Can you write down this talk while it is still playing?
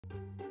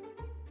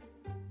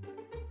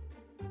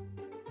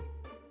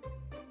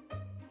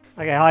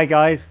Okay, hi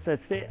guys,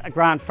 it's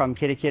Grant from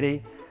Kitty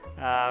Kitty.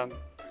 I'm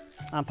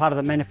part of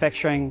the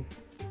manufacturing,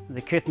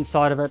 the curtain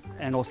side of it,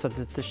 and also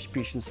the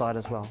distribution side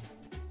as well.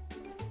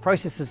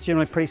 Process is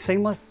generally pretty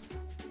seamless,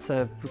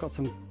 so we've got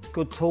some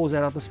good tools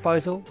at our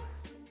disposal.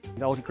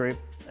 The Ulti Group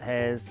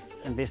has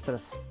invested a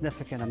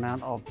significant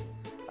amount of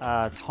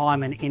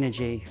time and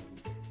energy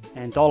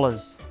and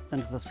dollars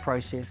into this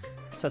process.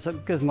 So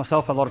it gives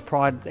myself a lot of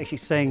pride actually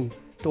seeing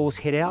doors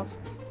head out.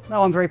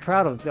 No, I'm very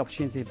proud of the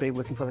opportunity to be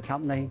working for the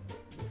company,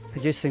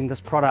 producing this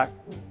product.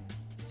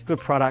 It's a good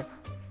product,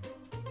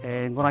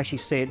 and when I actually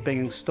see it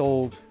being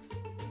installed,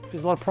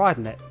 there's a lot of pride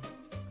in that.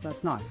 So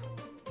it's nice.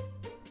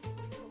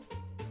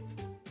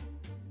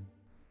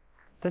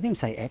 Don't even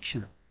say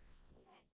action.